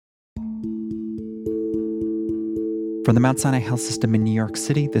From the Mount Sinai Health System in New York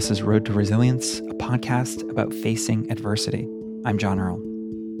City, this is Road to Resilience, a podcast about facing adversity. I'm John Earl.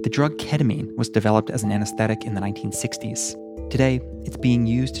 The drug ketamine was developed as an anesthetic in the 1960s. Today, it's being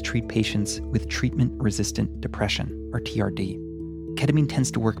used to treat patients with treatment-resistant depression, or TRD. Ketamine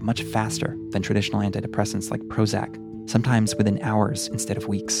tends to work much faster than traditional antidepressants like Prozac, sometimes within hours instead of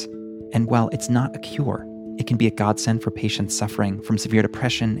weeks. And while it's not a cure, it can be a godsend for patients suffering from severe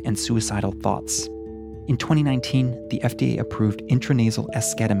depression and suicidal thoughts. In 2019, the FDA approved intranasal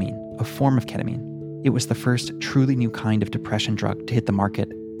esketamine, a form of ketamine. It was the first truly new kind of depression drug to hit the market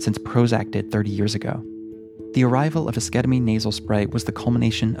since Prozac did 30 years ago. The arrival of esketamine nasal spray was the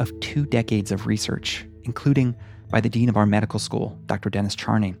culmination of 2 decades of research, including by the dean of our medical school, Dr. Dennis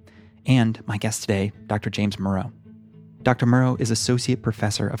Charney, and my guest today, Dr. James Murrough. Dr. Murrough is Associate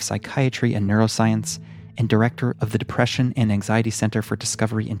Professor of Psychiatry and Neuroscience and Director of the Depression and Anxiety Center for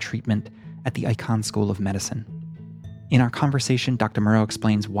Discovery and Treatment at the Icahn School of Medicine. In our conversation, Dr. Murrough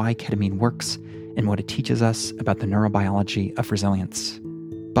explains why ketamine works and what it teaches us about the neurobiology of resilience.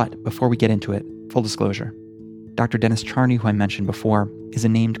 But before we get into it, full disclosure, Dr. Dennis Charney, who I mentioned before, is a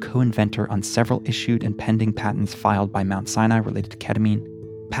named co-inventor on several issued and pending patents filed by Mount Sinai related to ketamine.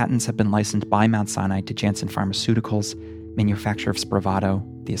 Patents have been licensed by Mount Sinai to Janssen Pharmaceuticals, manufacturer of Spravato,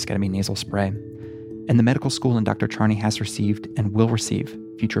 the esketamine nasal spray. And the medical school and Dr. Charney has received and will receive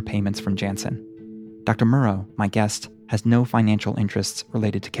future payments from Janssen. Dr. Murrough, my guest, has no financial interests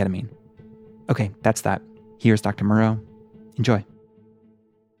related to ketamine. Okay, that's that. Here's Dr. Murrough. Enjoy.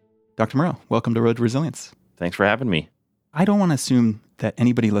 Dr. Murrough, welcome to Road to Resilience. Thanks for having me. I don't want to assume that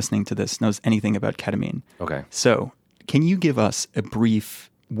anybody listening to this knows anything about ketamine. Okay. So, can you give us a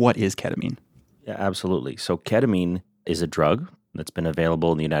brief, what is ketamine? Yeah, absolutely. So ketamine is a drug that's been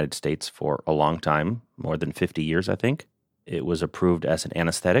available in the United States for a long time, more than 50 years, I think. It was approved as an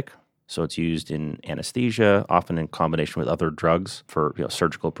anesthetic, so it's used in anesthesia, often in combination with other drugs for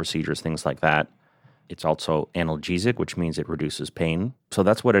surgical procedures, things like that. It's also analgesic, which means it reduces pain. So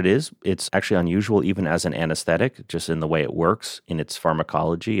that's what it is. It's actually unusual even as an anesthetic, just in the way it works in its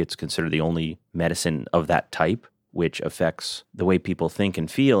pharmacology. It's considered the only medicine of that type, which affects the way people think and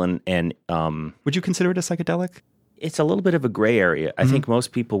feel. And would you consider it a psychedelic? It's a little bit of a gray area. I think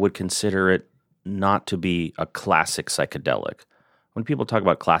most people would consider it not to be a classic psychedelic. When people talk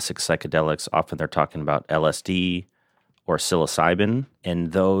about classic psychedelics, often they're talking about LSD or psilocybin,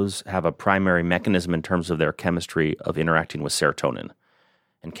 and those have a primary mechanism in terms of their chemistry of interacting with serotonin.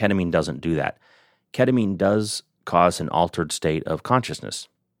 And ketamine doesn't do that. Ketamine does cause an altered state of consciousness,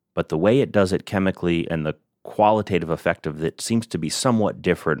 but the way it does it chemically and the qualitative effect of it seems to be somewhat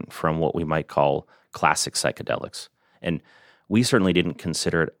different from what we might call classic psychedelics. And we certainly didn't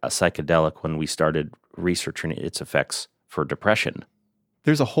consider it a psychedelic when we started researching its effects for depression.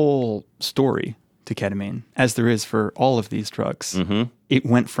 There's a whole story to ketamine, as there is for all of these drugs. Mm-hmm. It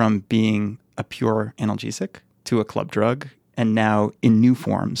went from being a pure analgesic to a club drug, and now in new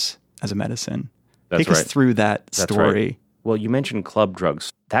forms as a medicine. That's Take right. us through that story. Right. Well, you mentioned club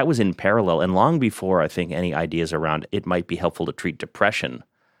drugs. That was in parallel, and long before, I think, any ideas around it might be helpful to treat depression.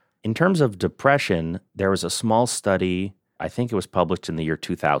 In terms of depression, there was a small study, I think it was published in the year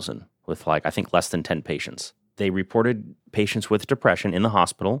 2000, with less than 10 patients. They reported patients with depression in the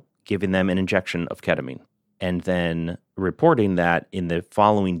hospital, giving them an injection of ketamine, and then reporting that in the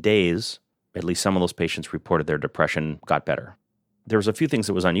following days, at least some of those patients reported their depression got better. There was a few things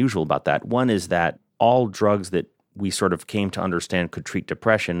that was unusual about that. One is that all drugs that we sort of came to understand could treat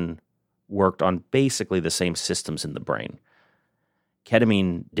depression worked on basically the same systems in the brain.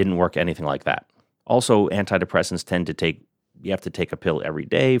 Ketamine didn't work anything like that. Also, antidepressants you have to take a pill every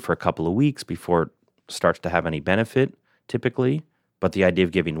day for a couple of weeks before it starts to have any benefit, typically. But the idea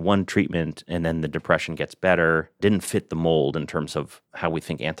of giving one treatment and then the depression gets better didn't fit the mold in terms of how we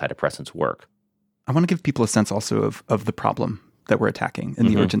think antidepressants work. I want to give people a sense also of the problem that we're attacking and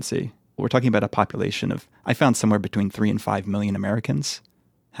the urgency. We're talking about a population of, I found somewhere between 3 and 5 million Americans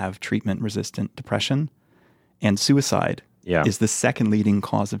have treatment-resistant depression, and suicide is the second leading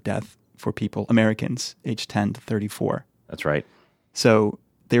cause of death for people, Americans, aged 10 to 34. That's right. So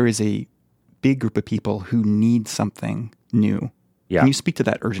there is a big group of people who need something new. Yeah. Can you speak to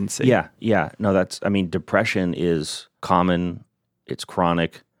that urgency? Yeah. No, depression is common, it's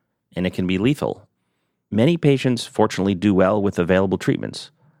chronic, and it can be lethal. Many patients, fortunately, do well with available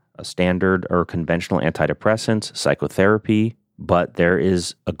treatments, standard or conventional antidepressants, psychotherapy, but there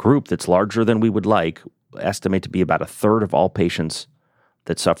is a group that's larger than we would like, estimate to be about a third of all patients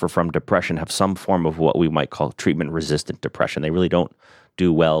that suffer from depression have some form of what we might call treatment-resistant depression. They really don't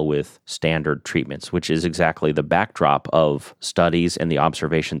do well with standard treatments, which is exactly the backdrop of studies and the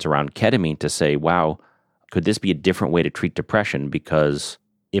observations around ketamine to say, wow, could this be a different way to treat depression? Because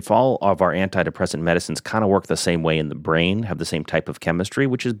if all of our antidepressant medicines kind of work the same way in the brain, have the same type of chemistry,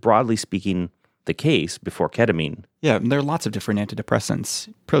 which is broadly speaking the case before ketamine. Yeah, there are lots of different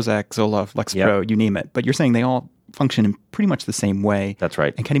antidepressants, Prozac, Zoloft, Lexapro, you name it. But you're saying they all function in pretty much the same way. That's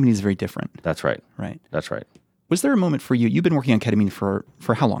right. And ketamine is very different. That's right. Right. That's right. Was there a moment for you? You've been working on ketamine for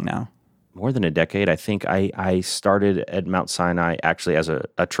how long now? More than a decade. I think I started at Mount Sinai actually as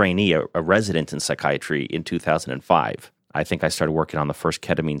a trainee, a resident in psychiatry in 2005. I think I started working on the first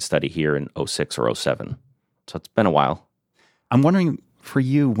ketamine study here in 06 or 07. So it's been a while. I'm wondering, for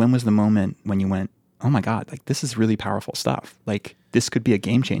you, when was the moment when you went, oh my God, like this is really powerful stuff. Like this could be a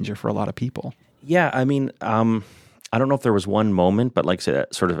game changer for a lot of people. Yeah, I mean, I don't know if there was one moment, but like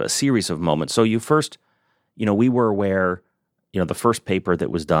sort of a series of moments. So you first, we were aware, the first paper that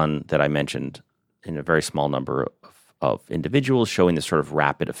was done that I mentioned in a very small number of individuals showing this sort of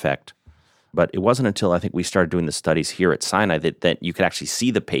rapid effect. But it wasn't until I think we started doing the studies here at Sinai that you could actually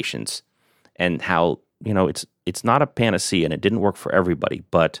see the patients and how, it's not a panacea and it didn't work for everybody.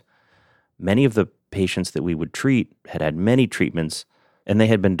 But many of the patients that we would treat had many treatments and they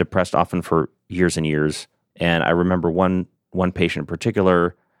had been depressed often for years and years. And I remember one patient in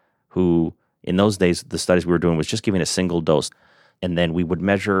particular who, in those days, the studies we were doing was just giving a single dose. And then we would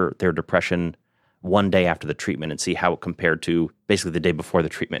measure their depression one day after the treatment and see how it compared to basically the day before the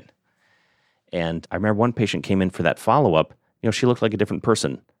treatment. And I remember one patient came in for that follow-up. She looked like a different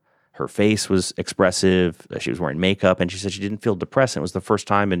person. Her face was expressive. She was wearing makeup, and she said she didn't feel depressed. And it was the first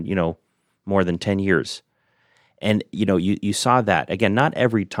time in, more than 10 years. And, you saw that. Again, not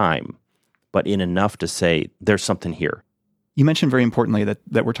every time, but in enough to say there's something here. You mentioned very importantly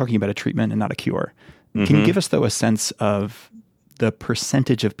that we're talking about a treatment and not a cure. Mm-hmm. Can you give us, though, a sense of the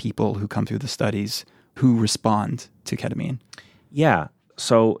percentage of people who come through the studies who respond to ketamine? Yeah.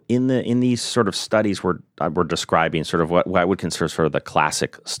 So in these sort of studies we're describing sort of what I would consider sort of the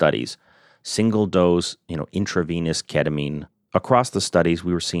classic studies, single dose, intravenous ketamine. Across the studies,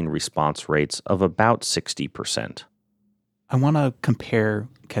 we were seeing response rates of about 60%. I want to compare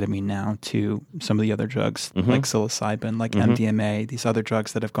ketamine now to some of the other drugs like psilocybin, like MDMA, these other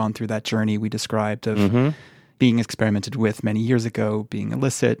drugs that have gone through that journey we described of being experimented with many years ago, being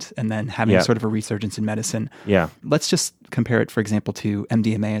illicit, and then having sort of a resurgence in medicine. Yeah. Let's just compare it, for example, to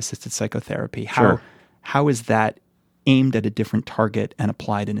MDMA-assisted psychotherapy. Sure. How is that aimed at a different target and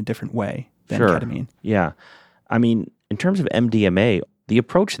applied in a different way than ketamine? Yeah. I mean, in terms of MDMA, the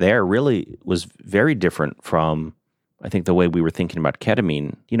approach there really was very different from, I think, the way we were thinking about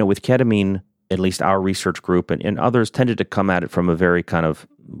ketamine. With ketamine, at least our research group and others tended to come at it from a very kind of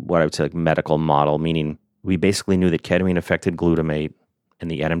what I would say like medical model, meaning we basically knew that ketamine affected glutamate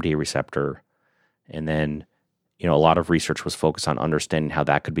and the NMDA receptor. And then, a lot of research was focused on understanding how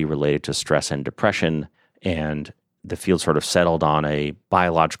that could be related to stress and depression. And the field sort of settled on a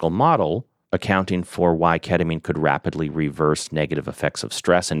biological model accounting for why ketamine could rapidly reverse negative effects of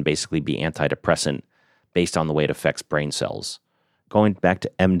stress and basically be antidepressant based on the way it affects brain cells. Going back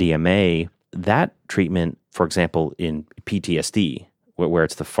to MDMA, that treatment, for example, in PTSD, where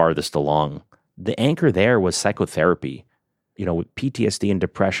it's the farthest along, the anchor there was psychotherapy. With PTSD and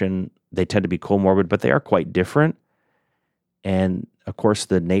depression, they tend to be comorbid, but they are quite different. And of course,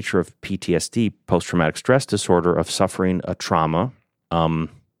 the nature of PTSD, post-traumatic stress disorder, of suffering a trauma,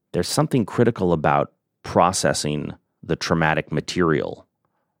 there's something critical about processing the traumatic material,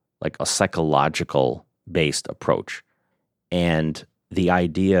 like a psychological-based approach. And the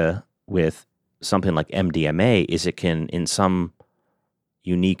idea with something like MDMA is it can, in some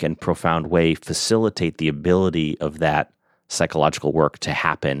unique and profound way, facilitate the ability of that psychological work to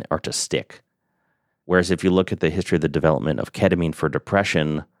happen or to stick. Whereas if you look at the history of the development of ketamine for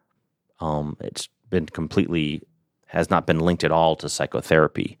depression, it's been has not been linked at all to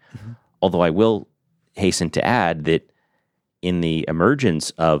psychotherapy. Mm-hmm. Although I will hasten to add that in the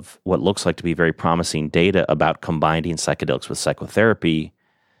emergence of what looks like to be very promising data about combining psychedelics with psychotherapy,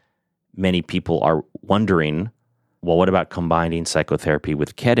 many people are wondering, well, what about combining psychotherapy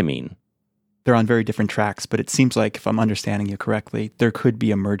with ketamine? They're on very different tracks, but it seems like, if I'm understanding you correctly, there could be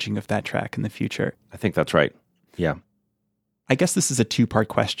a merging of that track in the future. I think that's right. Yeah. I guess this is a two-part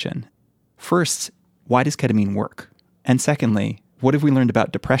question. First, why does ketamine work? And secondly, what have we learned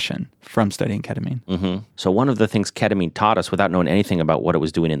about depression from studying ketamine? Mm-hmm. So one of the things ketamine taught us, without knowing anything about what it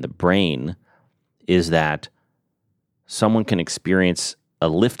was doing in the brain, is that someone can experience a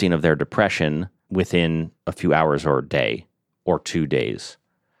lifting of their depression within a few hours or a day or 2 days,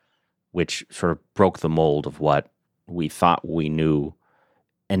 which sort of broke the mold of what we thought we knew.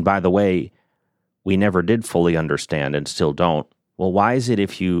 And by the way, we never did fully understand and still don't. Well, why is it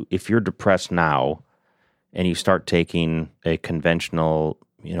if you're depressed now and you start taking a conventional,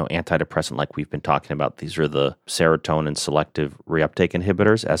 antidepressant like we've been talking about. These are the serotonin selective reuptake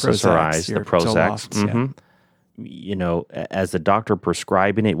inhibitors, SSRIs, the Prozacs. As the doctor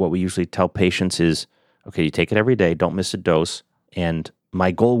prescribing it, what we usually tell patients is, okay, you take it every day, don't miss a dose. And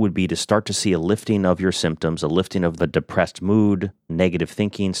my goal would be to start to see a lifting of your symptoms, a lifting of the depressed mood, negative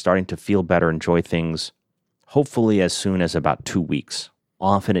thinking, starting to feel better, enjoy things, hopefully as soon as about 2 weeks.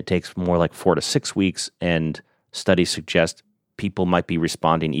 Often it takes more like 4 to 6 weeks, and studies suggest people might be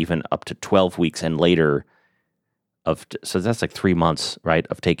responding even up to 12 weeks and later. So that's like 3 months, right,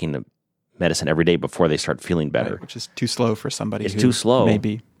 of taking the medicine every day before they start feeling better. Right, which is too slow for somebody it's too slow.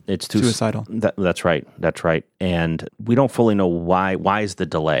 Maybe it's too suicidal. That's right. And we don't fully know why. Why is the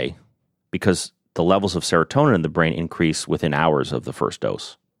delay? Because the levels of serotonin in the brain increase within hours of the first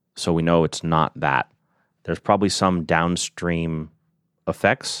dose. So we know it's not that. There's probably some downstream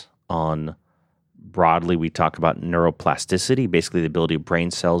effects on, broadly, we talk about neuroplasticity, basically the ability of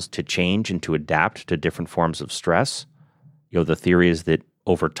brain cells to change and to adapt to different forms of stress. The theory is that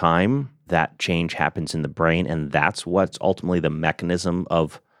over time, that change happens in the brain, and that's what's ultimately the mechanism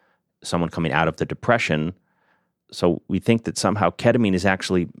of someone coming out of the depression. So we think that somehow ketamine is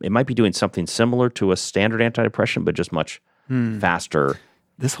actually, it might be doing something similar to a standard antidepressant, but just much faster.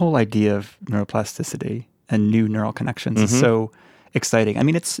 This whole idea of neuroplasticity and new neural connections is so exciting. I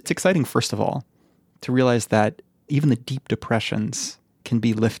mean, it's exciting, first of all, to realize that even the deep depressions can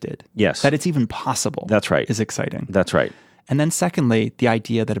be lifted. Yes. That it's even possible. That's right. Is exciting. That's right. And then secondly, the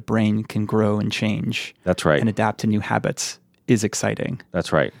idea that a brain can grow and change. That's right. And adapt to new habits is exciting.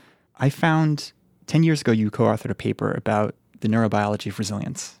 That's right. I found 10 years ago, you co-authored a paper about the neurobiology of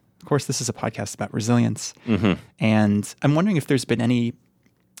resilience. Of course, this is a podcast about resilience. And I'm wondering if there's been any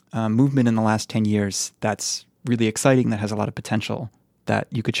movement in the last 10 years that's really exciting, that has a lot of potential, that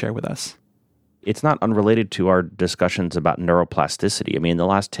you could share with us. It's not unrelated to our discussions about neuroplasticity. I mean, in the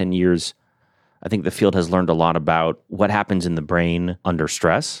last 10 years, I think the field has learned a lot about what happens in the brain under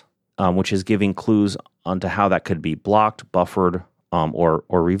stress, which is giving clues onto how that could be blocked, buffered, or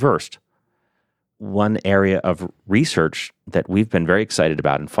reversed. One area of research that we've been very excited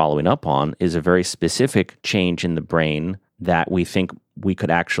about and following up on is a very specific change in the brain that we think we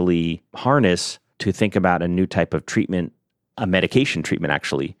could actually harness to think about a new type of treatment, a medication treatment,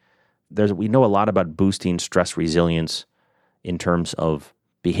 actually. We know a lot about boosting stress resilience in terms of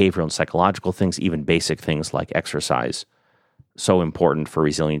behavioral and psychological things, even basic things like exercise. So important for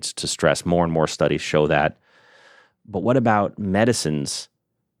resilience to stress. More and more studies show that. But what about medicines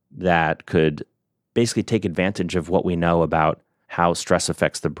that could basically take advantage of what we know about how stress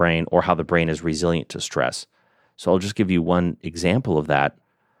affects the brain or how the brain is resilient to stress? So I'll just give you one example of that.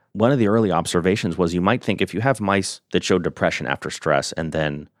 One of the early observations was you might think if you have mice that show depression after stress and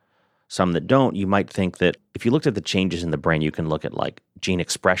then some that don't, you might think that if you looked at the changes in the brain, you can look at like gene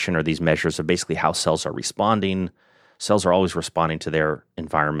expression or these measures of basically how cells are responding. Cells are always responding to their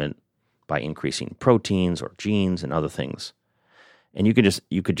environment by increasing proteins or genes and other things. And you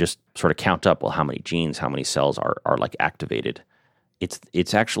could just sort of count up, well, how many genes, how many cells are like activated.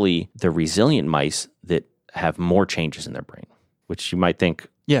 It's actually the resilient mice that have more changes in their brain, which you might think.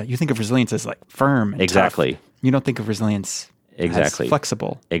 Yeah, you think of resilience as like firm and exactly. tough. You don't think of resilience exactly as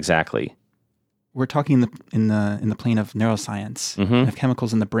flexible. Exactly. We're talking in the plane of neuroscience, of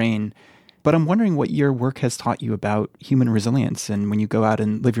chemicals in the brain. But I'm wondering what your work has taught you about human resilience, and when you go out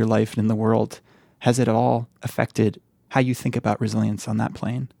and live your life in the world, has it all affected how you think about resilience on that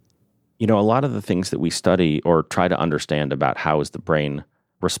plane? A lot of the things that we study or try to understand about how is the brain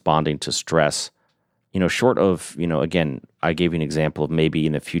responding to stress, short of, again, I gave you an example of maybe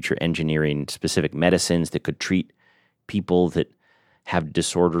in the future engineering specific medicines that could treat people that have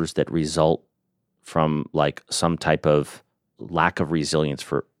disorders that result from like some type of lack of resilience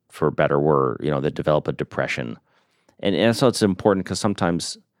for a better word, that develop a depression. And so it's important because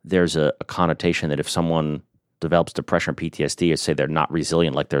sometimes there's a connotation that if someone develops depression or PTSD, say they're not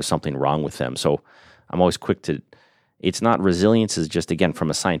resilient, like there's something wrong with them. So I'm always quick to, it's not resilience is just, again, from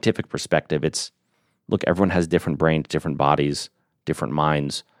a scientific perspective, it's, look, everyone has different brains, different bodies, different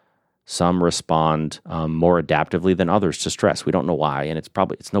minds. Some respond more adaptively than others to stress. We don't know why, and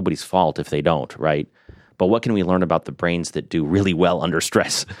it's nobody's fault if they don't, right? But what can we learn about the brains that do really well under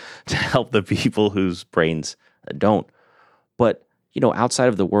stress to help the people whose brains don't? But, outside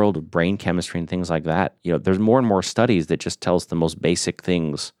of the world of brain chemistry and things like that, there's more and more studies that just tell us the most basic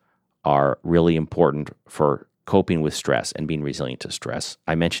things are really important for coping with stress and being resilient to stress.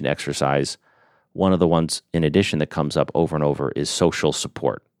 I mentioned exercise. One of the ones, in addition, that comes up over and over is social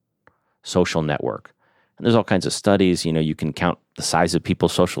support, social network. And there's all kinds of studies. You can count the size of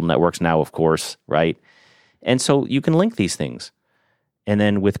people's social networks now, of course, right? And so you can link these things. And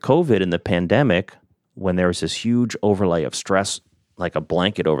then with COVID and the pandemic, when there was this huge overlay of stress, like a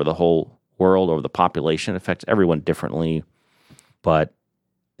blanket over the whole world, over the population, it affects everyone differently. But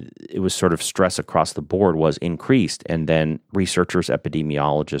it was sort of stress across the board was increased. And then researchers,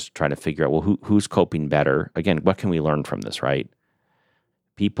 epidemiologists trying to figure out, well, who's coping better? Again, what can we learn from this, right?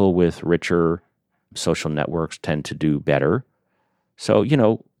 People with richer social networks tend to do better. So,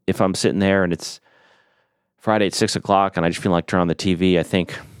 if I'm sitting there and it's Friday at 6 o'clock and I just feel like turning on the TV, I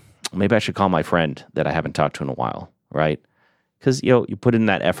think maybe I should call my friend that I haven't talked to in a while, right? Because, you put in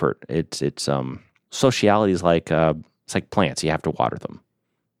that effort. It's sociality is like, it's like plants. You have to water them,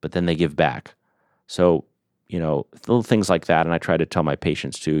 but then they give back. So, little things like that. And I try to tell my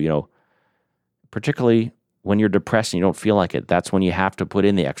patients too, particularly when you're depressed and you don't feel like it, that's when you have to put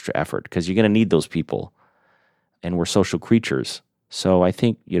in the extra effort because you're going to need those people. And we're social creatures. So I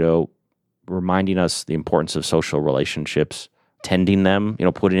think, reminding us the importance of social relationships, tending them,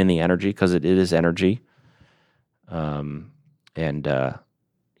 putting in the energy because it is energy. And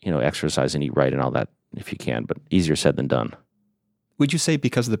exercise and eat right and all that if you can, but easier said than done. Would you say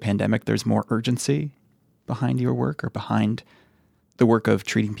because of the pandemic, there's more urgency behind your work or behind the work of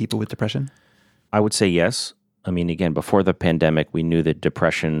treating people with depression? I would say yes. I mean, again, before the pandemic, we knew that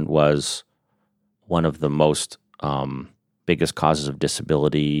depression was one of the most biggest causes of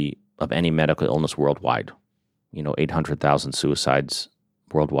disability of any medical illness worldwide. 800,000 suicides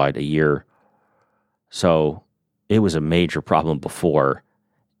worldwide a year. So it was a major problem before.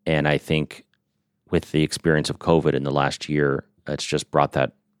 And I think with the experience of COVID in the last year, it's just brought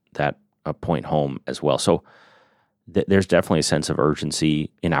that point home as well. So there's definitely a sense of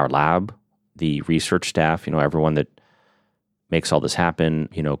urgency in our lab, the research staff, everyone that makes all this happen,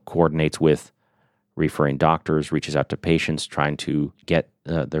 coordinates with referring doctors, reaches out to patients, trying to get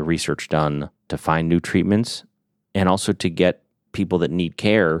the research done to find new treatments, and also to get people that need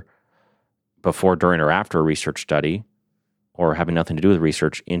care before, during, or after a research study or having nothing to do with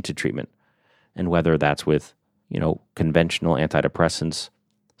research into treatment. And whether that's with, conventional antidepressants,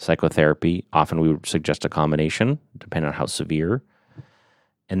 psychotherapy, often we would suggest a combination, depending on how severe.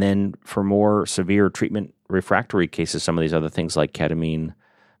 And then for more severe treatment refractory cases, some of these other things like ketamine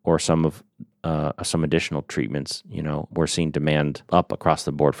or some additional treatments, we're seeing demand up across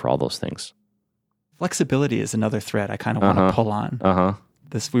the board for all those things. Flexibility is another thread I kind of want to pull on.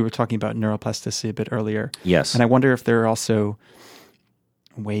 We were talking about neuroplasticity a bit earlier. Yes. And I wonder if there are also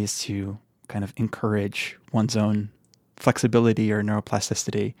ways to kind of encourage one's own flexibility or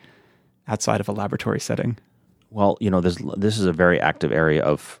neuroplasticity outside of a laboratory setting. Well, this is a very active area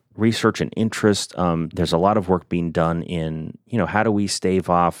of research and interest. There's a lot of work being done in, how do we stave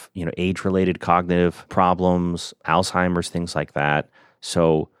off, age-related cognitive problems, Alzheimer's, things like that.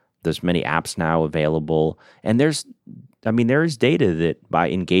 So there's many apps now available. And there is data that by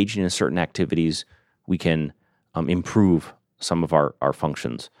engaging in certain activities, we can improve some of our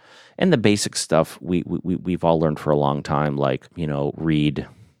functions. And the basic stuff we've all learned for a long time, like, read,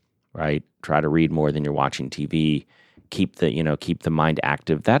 right? Try to read more than you're watching TV. Keep the mind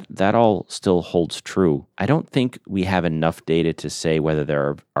active. That all still holds true. I don't think we have enough data to say whether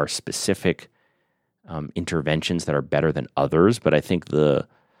there are specific interventions that are better than others, but I think the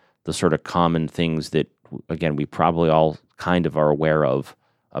sort of common things that, again, we probably all kind of are aware of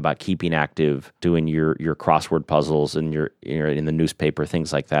about keeping active, doing your crossword puzzles and your in the newspaper,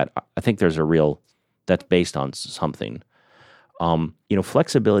 things like that. I think there's that's based on something.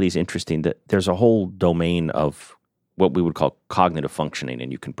 Flexibility is interesting. That there's a whole domain of what we would call cognitive functioning,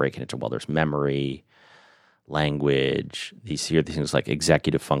 and you can break it into, there's memory, language, these things like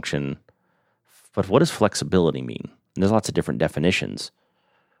executive function. But what does flexibility mean? And there's lots of different definitions,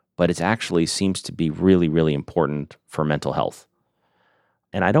 but it actually seems to be really, really important for mental health.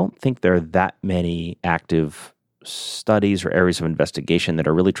 And I don't think there are that many active studies or areas of investigation that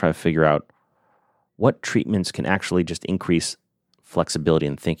are really trying to figure out what treatments can actually just increase flexibility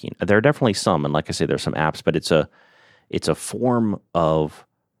in thinking. There are definitely some, and like I say, there's some apps, but it's a form of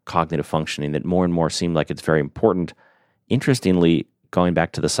cognitive functioning that more and more seem like it's very important. Interestingly, going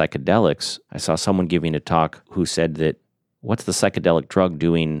back to the psychedelics, I saw someone giving a talk who said that what's the psychedelic drug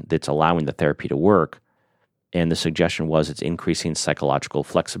doing that's allowing the therapy to work? And the suggestion was it's increasing psychological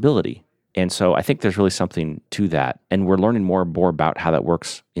flexibility. And so I think there's really something to that. And we're learning more and more about how that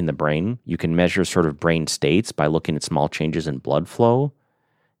works in the brain. You can measure sort of brain states by looking at small changes in blood flow.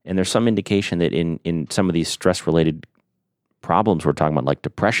 And there's some indication that in some of these stress-related problems we're talking about, like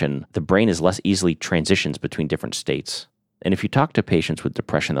depression, the brain is less easily transitions between different states. And if you talk to patients with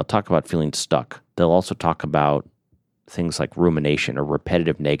depression, they'll talk about feeling stuck. They'll also talk about things like rumination or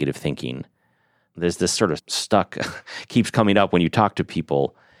repetitive negative thinking. There's this sort of stuck keeps coming up when you talk to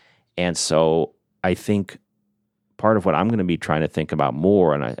people. And so I think part of what I'm going to be trying to think about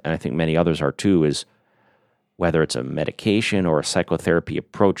more, and I think many others are too, is whether it's a medication or a psychotherapy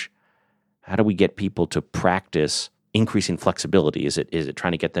approach, how do we get people to practice increasing flexibility? Is it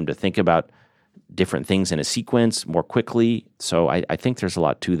trying to get them to think about different things in a sequence more quickly? So I think there's a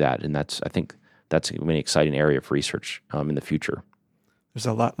lot to that, and I think that's an exciting area of research in the future. There's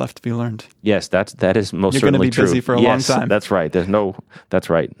a lot left to be learned. Yes, that is most You're certainly true. You're going to be busy for a long time. That's right. That's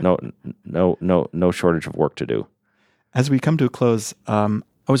right. No shortage of work to do. As we come to a close, I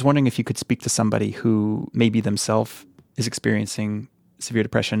was wondering if you could speak to somebody who maybe themselves is experiencing severe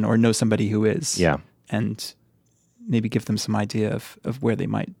depression or knows somebody who is. Yeah. And maybe give them some idea of where they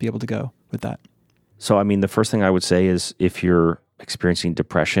might be able to go with that. So, I mean, the first thing I would say is if you're experiencing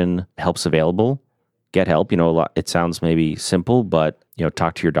depression, help's available. Get help. It sounds maybe simple, but,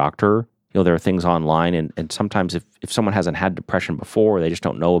 talk to your doctor. There are things online, and sometimes if someone hasn't had depression before, they just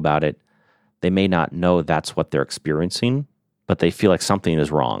don't know about it, they may not know that's what they're experiencing, but they feel like something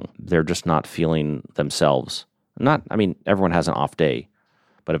is wrong. They're just not feeling themselves. Everyone has an off day,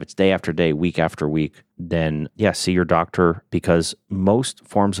 but if it's day after day, week after week, then see your doctor, because most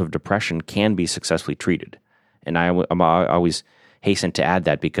forms of depression can be successfully treated. And I always hasten to add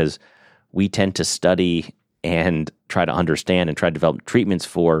that, because we tend to study and try to understand and try to develop treatments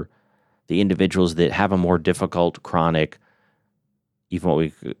for the individuals that have a more difficult, chronic, even what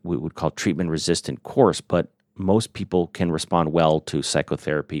we would call treatment-resistant course. But most people can respond well to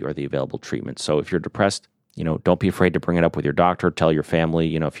psychotherapy or the available treatment. So if you're depressed, don't be afraid to bring it up with your doctor. Tell your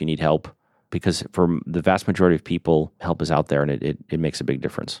family, if you need help, because for the vast majority of people, help is out there, and it makes a big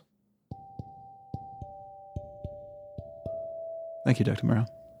difference. Thank you, Dr. Murrow.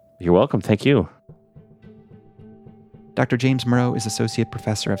 You're welcome. Thank you. Dr. James Murrow is Associate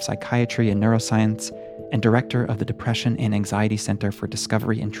Professor of Psychiatry and Neuroscience and Director of the Depression and Anxiety Center for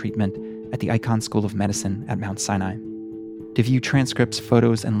Discovery and Treatment at the Icahn School of Medicine at Mount Sinai. To view transcripts,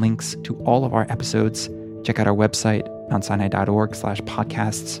 photos, and links to all of our episodes, check out our website,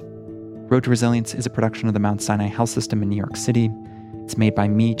 mountsinai.org/podcasts. Road to Resilience is a production of the Mount Sinai Health System in New York City. It's made by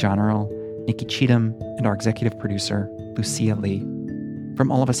me, John Earl, Nikki Cheatham, and our executive producer, Lucia Lee. From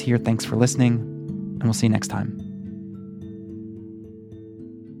all of us here, thanks for listening, and we'll see you next time.